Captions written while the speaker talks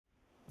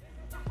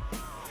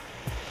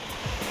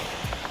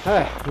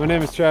Hi, my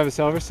name is Travis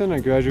Halverson. I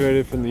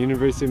graduated from the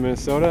University of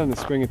Minnesota in the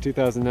spring of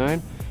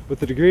 2009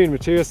 with a degree in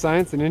material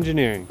science and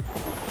engineering.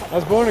 I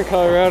was born in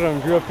Colorado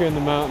and grew up here in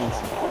the mountains.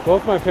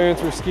 Both my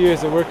parents were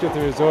skiers that worked at the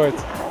resorts,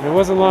 and it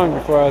wasn't long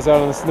before I was out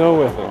on the snow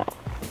with them.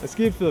 I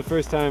skied for the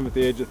first time at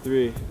the age of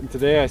 3, and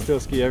today I still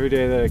ski every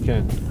day that I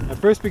can. I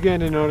first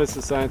began to notice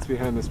the science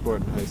behind the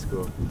sport in high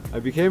school. I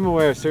became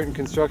aware of certain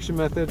construction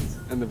methods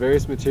and the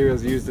various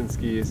materials used in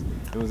skis,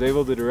 and was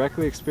able to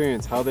directly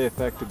experience how they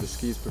affected the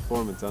ski's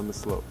performance on the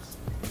slopes.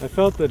 I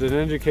felt that an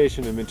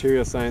education in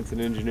material science and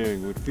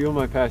engineering would fuel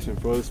my passion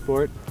for the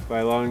sport by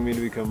allowing me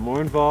to become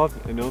more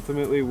involved and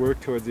ultimately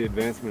work towards the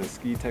advancement of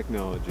ski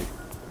technology.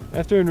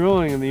 After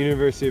enrolling in the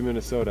University of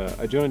Minnesota,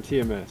 I joined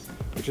TMS,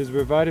 which has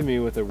provided me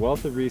with a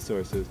wealth of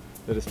resources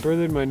that has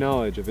furthered my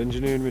knowledge of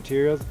engineering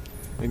materials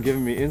and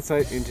given me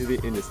insight into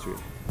the industry.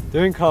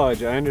 During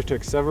college, I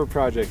undertook several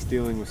projects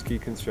dealing with ski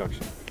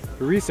construction.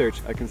 For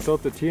research, I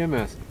consulted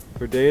TMS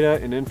for data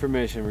and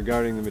information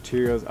regarding the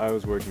materials I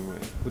was working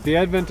with. With the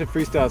advent of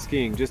freestyle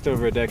skiing just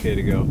over a decade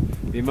ago,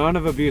 the amount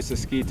of abuse a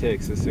ski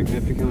takes has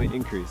significantly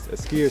increased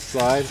as skiers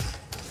slide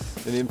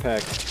and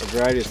impact a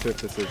variety of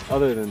surfaces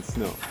other than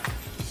snow.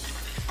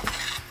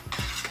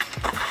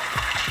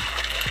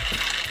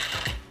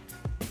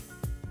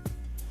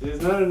 It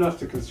is not enough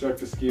to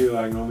construct a ski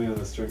relying only on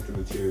the strength of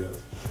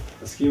materials.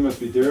 A ski must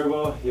be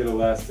durable yet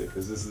elastic,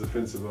 as this is the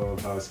principle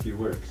of how a ski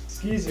works.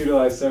 Skis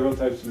utilize several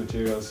types of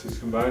materials whose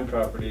combined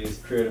properties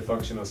create a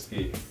functional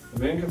ski. The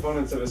main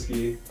components of a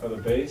ski are the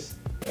base,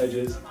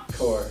 edges,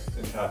 core,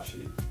 and top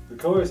sheet. The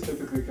core is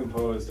typically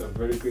composed of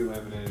vertically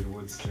laminated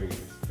wood stringers.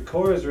 The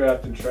core is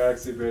wrapped in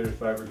triaxially braided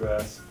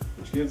fiberglass,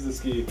 which gives the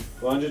ski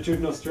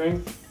longitudinal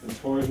strength and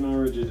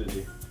torsional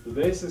rigidity. The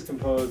base is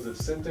composed of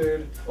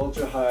sintered,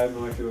 ultra-high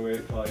molecular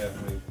weight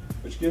polyethylene,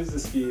 which gives the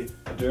ski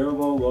a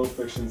durable,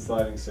 low-friction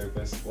sliding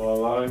surface while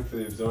allowing for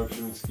the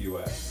absorption of ski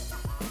wax.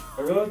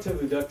 A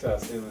relatively ductile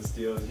stainless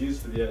steel is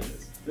used for the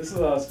edges. This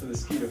allows for the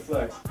ski to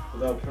flex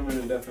without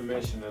permanent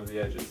deformation of the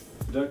edges.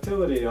 The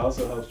ductility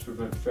also helps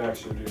prevent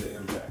fracture due to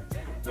impact.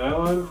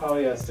 Nylon,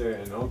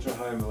 polyester, and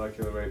ultra-high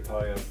molecular weight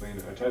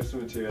polyethylene are types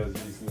of materials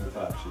used in the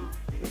top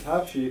sheet. The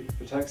top sheet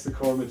protects the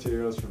core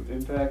materials from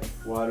impact,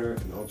 water,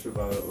 and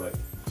ultraviolet light.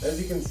 As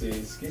you can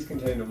see, skis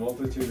contain a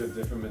multitude of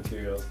different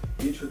materials,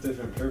 each with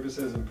different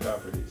purposes and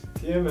properties.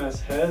 TMS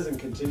has and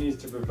continues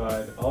to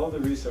provide all the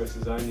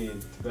resources I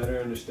need to better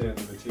understand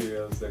the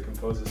materials that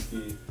compose a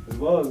ski, as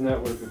well as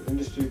network with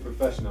industry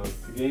professionals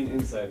to gain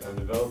insight on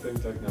developing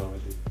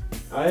technology.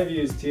 I have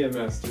used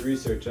TMS to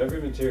research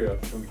every material,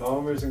 from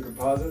polymers and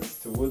composites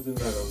to woods and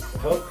metals, to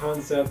help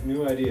concept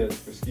new ideas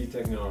for ski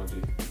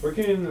technology.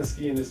 Working in the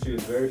ski industry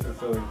is very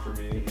fulfilling for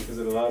me because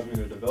it allows me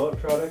to develop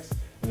products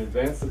and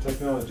advance the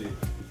technology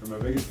for my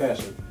biggest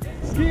passion,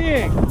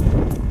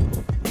 skiing!